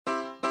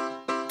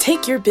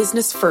Take your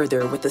business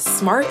further with the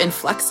smart and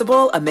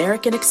flexible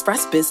American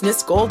Express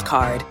Business Gold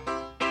Card.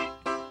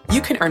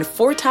 You can earn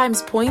 4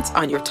 times points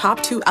on your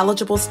top 2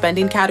 eligible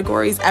spending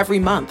categories every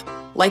month,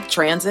 like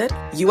transit,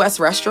 U.S.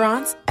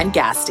 restaurants, and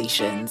gas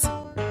stations.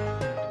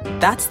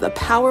 That's the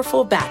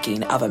powerful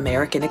backing of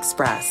American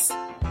Express.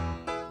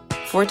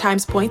 4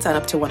 times points on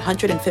up to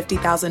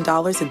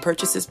 $150,000 in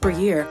purchases per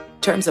year.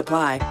 Terms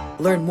apply.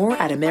 Learn more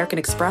at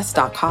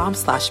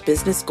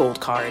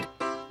americanexpress.com/businessgoldcard.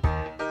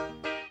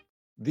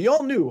 The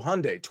all-new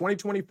Hyundai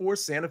 2024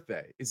 Santa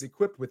Fe is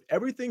equipped with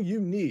everything you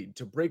need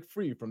to break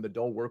free from the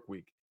dull work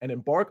week and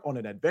embark on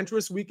an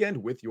adventurous weekend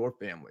with your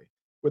family.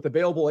 With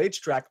available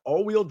H-Track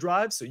all-wheel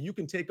drive so you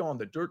can take on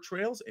the dirt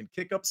trails and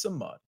kick up some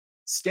mud.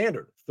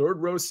 Standard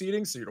third-row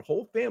seating so your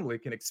whole family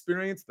can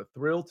experience the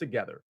thrill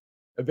together.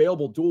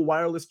 Available dual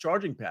wireless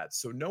charging pads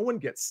so no one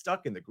gets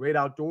stuck in the great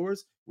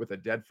outdoors with a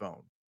dead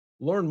phone.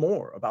 Learn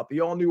more about the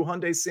all-new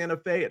Hyundai Santa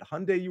Fe at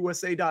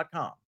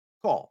HyundaiUSA.com.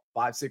 Call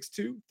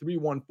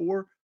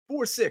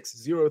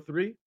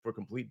 562-314-4603 for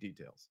complete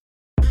details.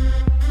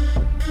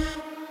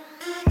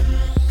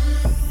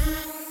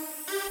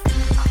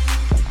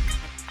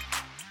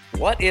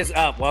 What is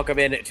up? Welcome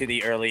in to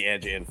the Early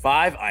Edge in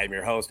 5. I am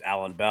your host,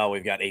 Alan Bell.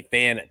 We've got a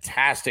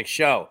fantastic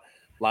show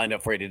lined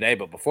up for you today.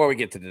 But before we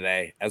get to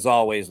today, as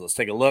always, let's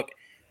take a look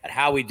at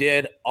how we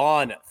did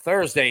on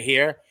Thursday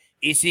here.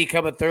 EC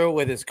coming through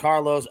with his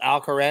Carlos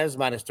Alcaraz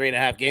minus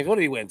 3.5 games. What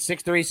did he win?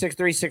 6-3,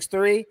 6-3,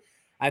 6-3?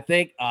 I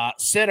think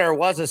Sinner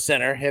was a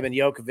center. Him and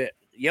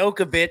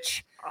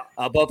Djokovic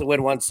both to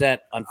win one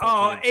set.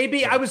 Oh,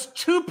 AB, I was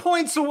 2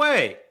 points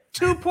away.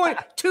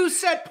 2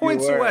 set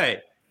points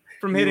away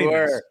from hitting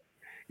this.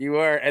 You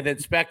were. And then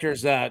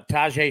Spectre's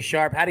Tajay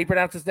Sharp. How do you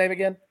pronounce his name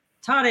again?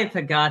 Tadej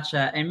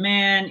Pogačar. And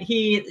man,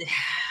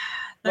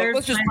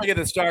 let's just bring in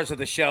the stars of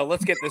the show.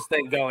 Let's get this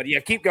thing going. Yeah,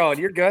 keep going.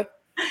 You're good.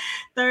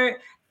 Third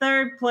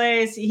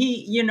place.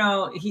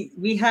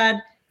 We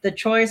had the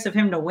choice of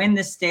him to win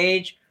the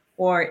stage,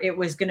 or it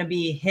was going to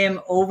be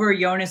him over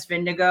Jonas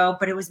Vingegaard,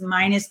 but it was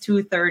minus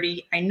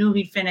 230. I knew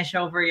he'd finish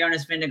over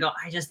Jonas Vingegaard.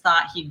 I just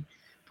thought he'd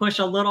push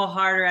a little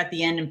harder at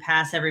the end and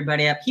pass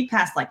everybody up. He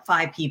passed like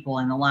 5 people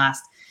in the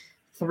last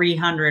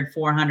 300,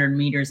 400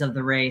 meters of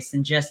the race,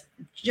 and just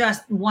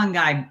one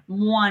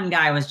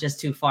guy was just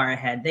too far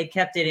ahead. They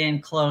kept it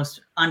in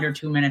close, under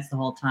 2 minutes the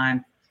whole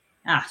time.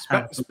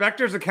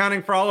 Spectre's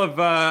accounting for all of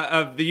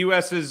the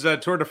U.S.'s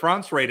Tour de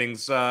France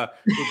ratings by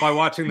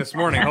watching this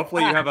morning.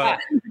 Hopefully you have a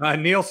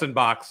Nielsen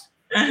box.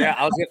 Yeah,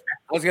 I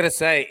was gonna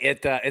say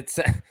it's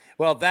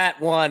well,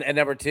 that one, and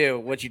number 2,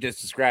 what you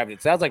just described.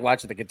 It sounds like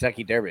watching the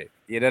Kentucky Derby.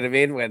 You know what I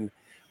mean? When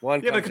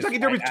one the Kentucky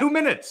Derby 2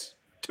 minutes.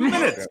 2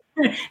 minutes.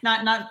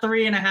 not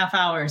 3.5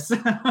 hours.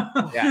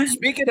 Yeah.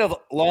 Speaking of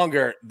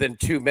longer than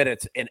 2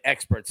 minutes and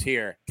experts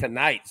here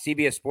tonight,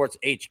 CBS Sports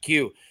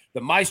HQ,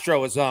 the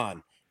Maestro is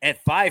on at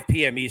 5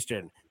 p.m.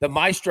 Eastern. The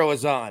Maestro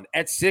is on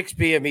at 6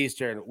 p.m.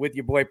 Eastern with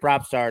your boy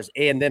Prop Stars,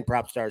 and then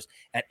Prop Stars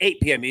at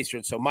 8 p.m.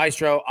 Eastern. So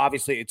Maestro,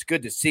 obviously, it's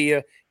good to see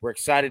you. We're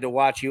excited to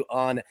watch you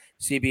on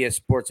CBS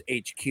Sports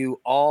HQ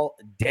all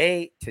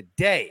day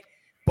today.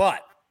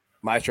 But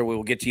Maestro, we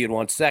will get to you in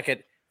 1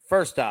 second.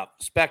 First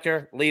up,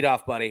 Spectre, lead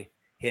off, buddy.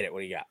 Hit it.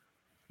 What do you got?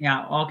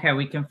 Yeah, okay,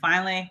 we can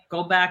finally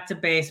go back to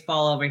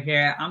baseball over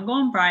here. I'm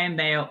going Brian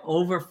Bayo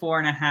over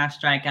 4.5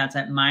 strikeouts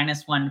at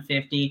minus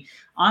 150.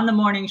 On the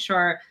morning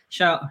show,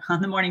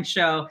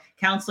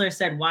 Counselor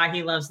said why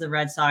he loves the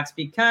Red Sox,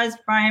 because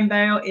Brian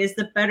Bayo is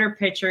the better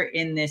pitcher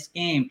in this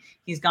game.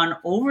 He's gone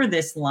over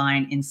this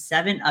line in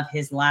 7 of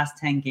his last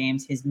 10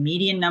 games. His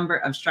median number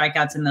of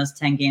strikeouts in those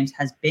 10 games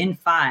has been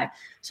 5.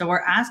 So we're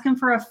asking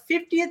for a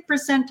 50th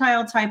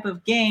percentile type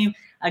of game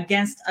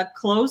against a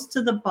close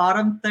to the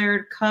bottom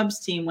third Cubs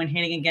team when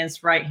hitting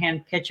against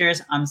right-hand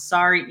pitchers. I'm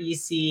sorry,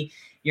 EC.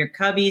 Your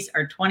Cubbies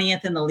are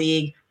 20th in the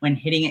league when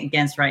hitting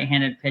against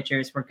right-handed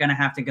pitchers. We're going to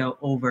have to go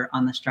over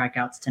on the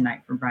strikeouts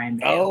tonight for Brian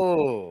Bayo.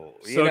 Oh,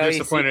 so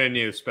disappointed in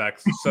you,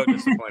 Specs. So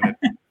disappointed.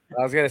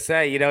 I was going to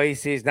say,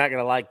 EC's not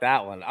going to like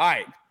that one. All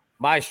right,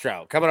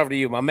 Maestro, coming over to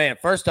you, my man.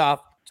 First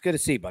off, it's good to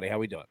see you, buddy. How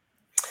we doing?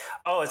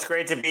 Oh, it's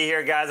great to be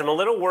here, guys. I'm a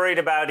little worried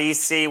about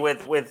EC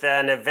with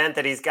an event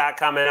that he's got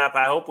coming up.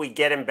 I hope we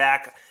get him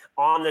back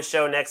on the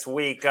show next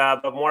week,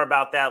 but more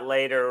about that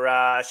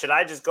later. Should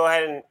I just go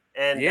ahead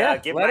and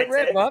give my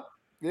tip?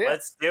 Yeah.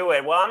 Let's do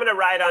it. Well, I'm going to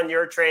ride on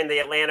your train, the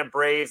Atlanta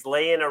Braves,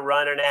 lay in a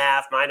run and a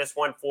half, minus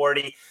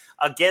 140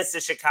 against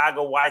the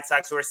Chicago White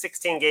Sox, who are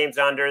 16 games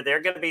under.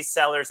 They're going to be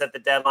sellers at the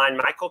deadline.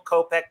 Michael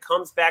Kopech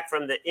comes back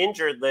from the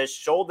injured list,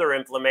 shoulder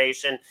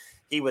inflammation.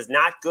 He was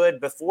not good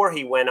before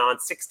he went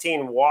on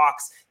 16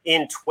 walks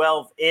in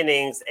 12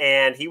 innings,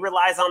 and he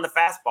relies on the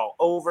fastball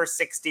over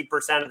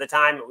 60% of the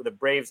time. The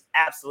Braves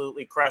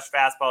absolutely crush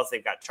fastballs.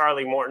 They've got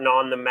Charlie Morton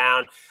on the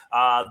mound,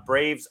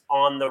 Braves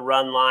on the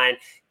run line.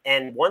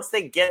 And once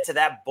they get to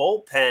that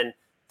bullpen,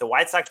 the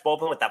White Sox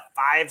bullpen with a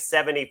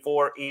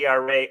 5.74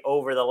 ERA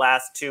over the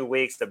last 2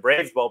 weeks, the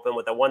Braves bullpen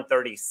with a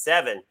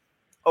 1.37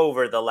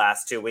 over the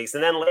last 2 weeks.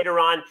 And then later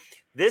on,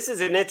 this is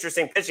an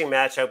interesting pitching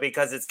matchup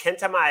because it's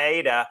Kenta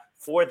Maeda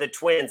for the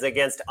Twins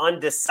against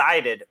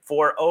undecided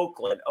for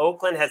Oakland.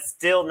 Oakland has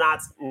still not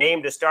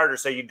named a starter,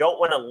 so you don't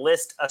want to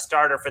list a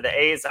starter for the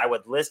A's. I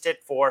would list it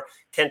for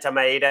Kenta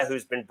Maeda,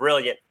 who's been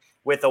brilliant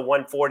with a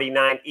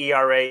 1.49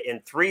 ERA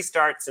in 3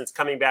 starts since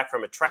coming back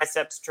from a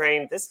triceps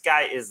strain. This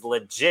guy is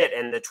legit,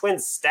 and the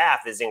Twins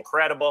staff is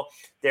incredible.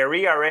 Their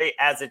ERA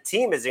as a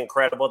team is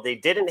incredible. They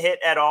didn't hit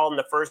at all in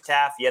the first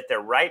half, yet they're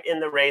right in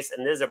the race,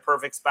 and this is a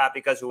perfect spot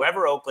because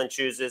whoever Oakland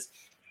chooses,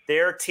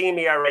 their team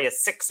ERA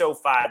is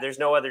 6.05. There's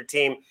no other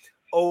team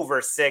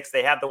over 6.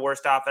 They have the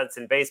worst offense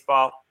in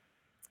baseball.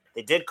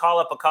 They did call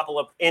up a couple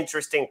of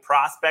interesting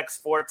prospects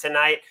for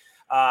tonight.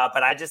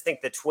 But I just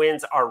think the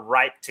Twins are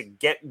ripe to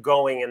get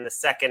going in the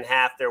second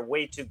half. They're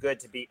way too good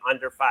to be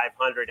under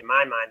 500 in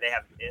my mind. They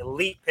have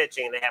elite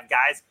pitching. And they have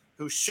guys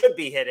who should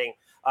be hitting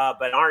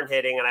but aren't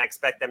hitting, and I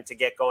expect them to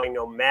get going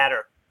no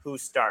matter who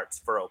starts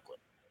for Oakland.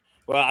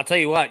 Well, I'll tell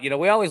you what,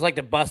 we always like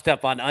to bust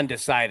up on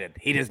undecided.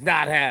 He does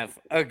not have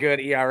a good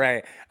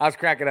ERA. I was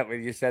cracking up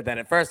when you said that.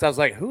 At first, I was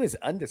like, who is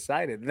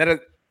undecided? And then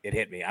it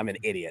hit me. I'm an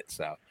idiot.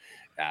 So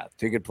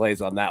 2 good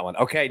plays on that one.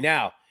 Okay,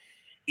 now,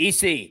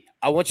 EC,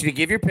 I want you to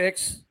give your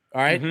picks,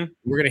 all right? Mm-hmm.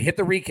 We're going to hit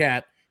the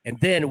recap, and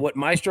then what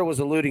Maestro was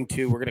alluding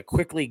to, we're going to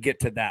quickly get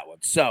to that one.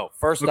 So,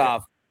 first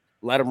off,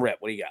 let him rip.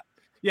 What do you got?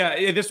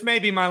 Yeah, this may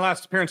be my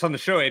last appearance on the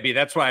show, AB.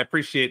 That's why I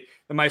appreciate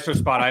the Maestro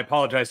spot. I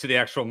apologize to the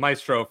actual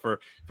Maestro for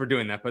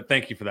doing that, but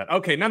thank you for that.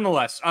 Okay,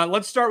 nonetheless,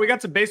 let's start. We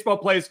got some baseball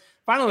plays.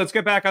 Finally, let's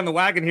get back on the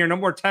wagon here. No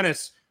more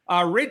tennis.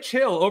 Rich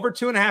Hill, over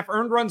 2.5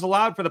 earned runs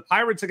allowed for the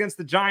Pirates against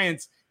the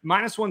Giants.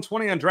 Minus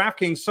 120 on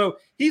DraftKings. So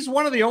he's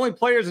one of the only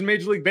players in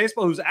Major League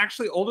Baseball who's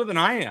actually older than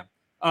I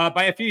am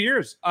by a few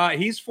years.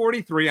 He's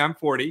 43. I'm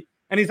 40.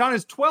 And he's on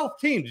his 12th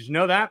team. Did you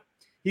know that?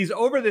 He's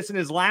over this in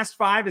his last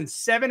 5 and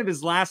 7 of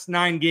his last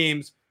 9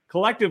 games.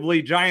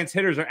 Collectively, Giants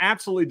hitters are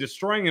absolutely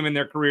destroying him in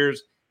their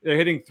careers. They're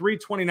hitting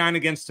 329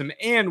 against him.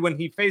 And when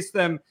he faced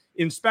them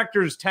in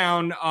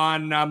Spectorstown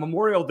on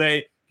Memorial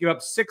Day, gave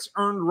up 6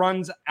 earned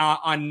runs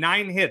on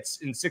 9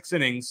 hits in 6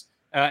 innings.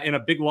 In a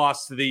big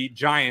loss to the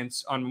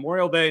Giants on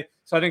Memorial Day.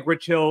 So I think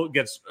Rich Hill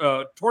gets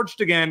torched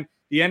again.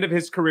 The end of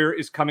his career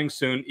is coming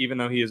soon, even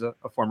though he is a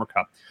former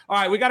Cub. All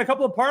right, we got a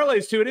couple of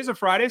parlays, too. It is a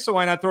Friday, so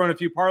why not throw in a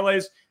few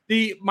parlays?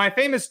 My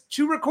famous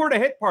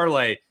 2-record-a-hit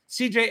parlay,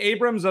 C.J.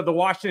 Abrams of the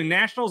Washington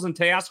Nationals and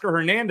Teoscar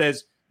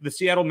Hernandez, the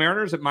Seattle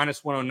Mariners at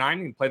minus 109.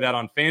 You can play that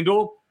on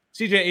FanDuel.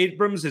 C.J.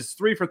 Abrams is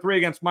 3 for 3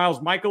 against Miles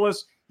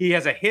Mikolas. He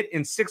has a hit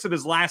in 6 of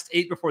his last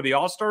 8 before the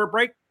All-Star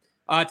break.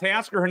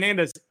 Teoscar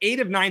Hernandez,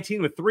 8 of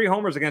 19 with 3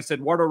 homers against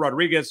Eduardo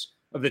Rodriguez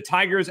of the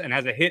Tigers and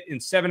has a hit in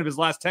 7 of his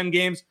last 10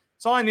 games.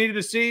 That's all I needed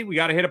to see. We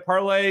got to hit a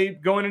parlay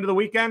going into the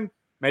weekend.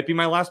 Might be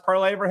my last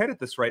parlay I ever hit at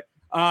this rate.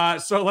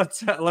 So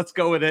let's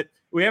go with it.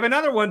 We have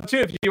another one, too,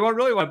 if you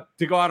really want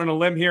to go out on a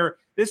limb here.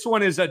 This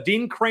one is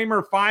Dean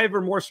Kramer, 5 or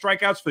more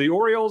strikeouts for the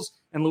Orioles,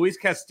 and Luis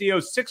Castillo,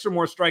 6 or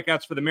more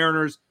strikeouts for the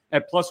Mariners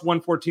at plus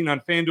 114 on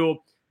FanDuel.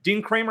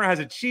 Dean Kramer has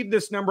achieved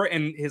this number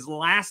in his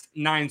last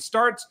 9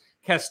 starts.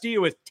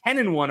 Castillo is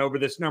 10-1 over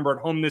this number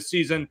at home this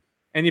season.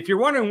 And if you're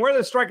wondering where the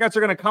strikeouts are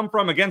going to come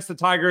from against the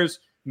Tigers,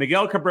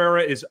 Miguel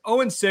Cabrera is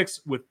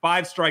 0-6 with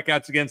 5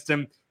 strikeouts against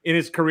him in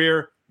his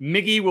career.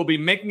 Miggy will be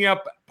making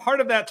up part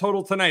of that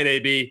total tonight,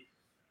 AB.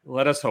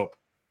 Let us hope.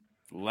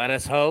 Let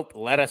us hope.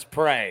 Let us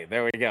pray.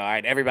 There we go. All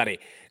right, everybody,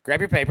 grab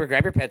your paper,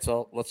 grab your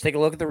pencil. Let's take a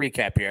look at the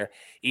recap here.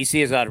 EC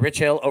is on Rich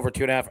Hill, over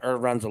 2.5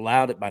 earned runs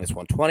allowed at minus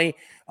 120.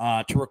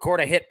 To record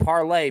a hit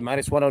parlay,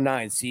 minus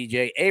 109,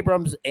 C.J.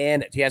 Abrams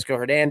and Teoscar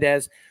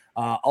Hernandez.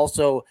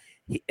 Also,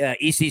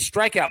 EC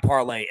strikeout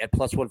parlay at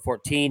plus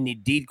 114.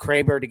 Need Dean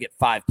Kramer to get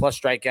 5+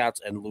 strikeouts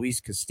and Luis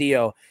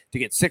Castillo to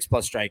get 6+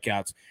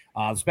 strikeouts.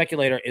 The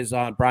speculator is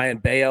on Brian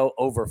Bayo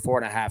over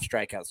 4.5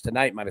 strikeouts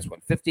tonight, minus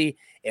 150.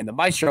 And the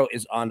Maestro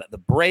is on the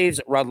Braves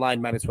run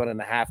line, minus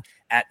 1.5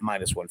 at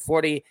minus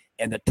 140.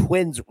 And the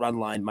Twins run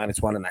line, minus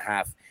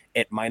 1.5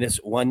 at minus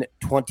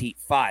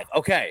 125.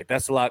 Okay,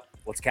 best of luck.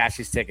 Let's cash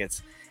these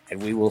tickets,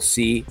 and we will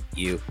see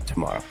you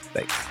tomorrow.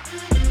 Thanks.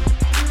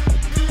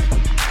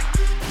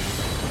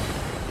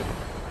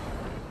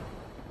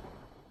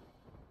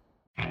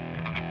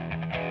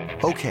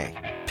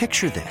 Okay,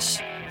 picture this.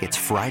 It's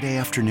Friday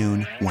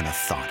afternoon when a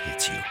thought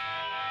hits you.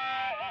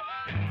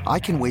 I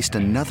can waste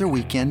another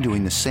weekend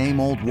doing the same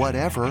old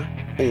whatever,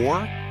 or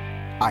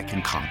I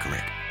can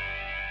conquer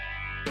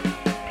it.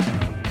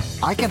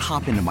 I can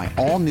hop into my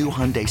all-new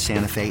Hyundai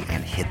Santa Fe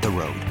and hit the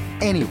road.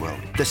 Any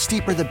road. The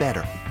steeper, the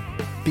better.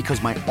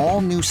 Because my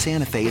all-new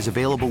Santa Fe is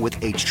available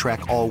with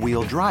H-Track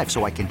all-wheel drive,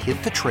 so I can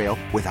hit the trail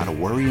without a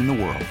worry in the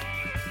world.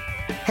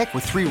 Heck,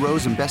 with 3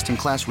 rows and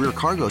best-in-class rear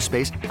cargo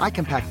space, I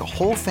can pack the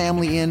whole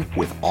family in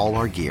with all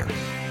our gear.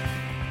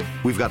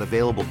 We've got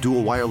available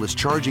dual wireless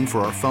charging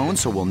for our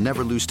phones, so we'll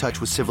never lose touch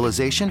with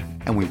civilization,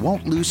 and we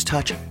won't lose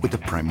touch with the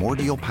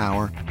primordial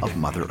power of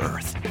Mother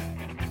Earth.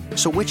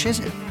 So which is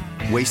it?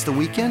 Waste the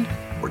weekend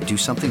or do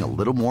something a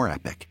little more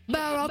epic?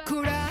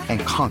 And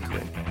conquer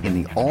it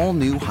in the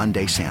all-new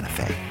Hyundai Santa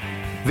Fe.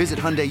 Visit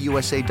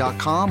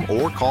HyundaiUSA.com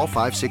or call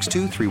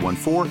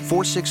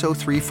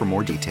 562-314-4603 for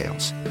more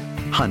details.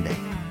 Hyundai,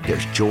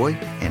 there's joy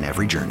in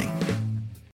every journey.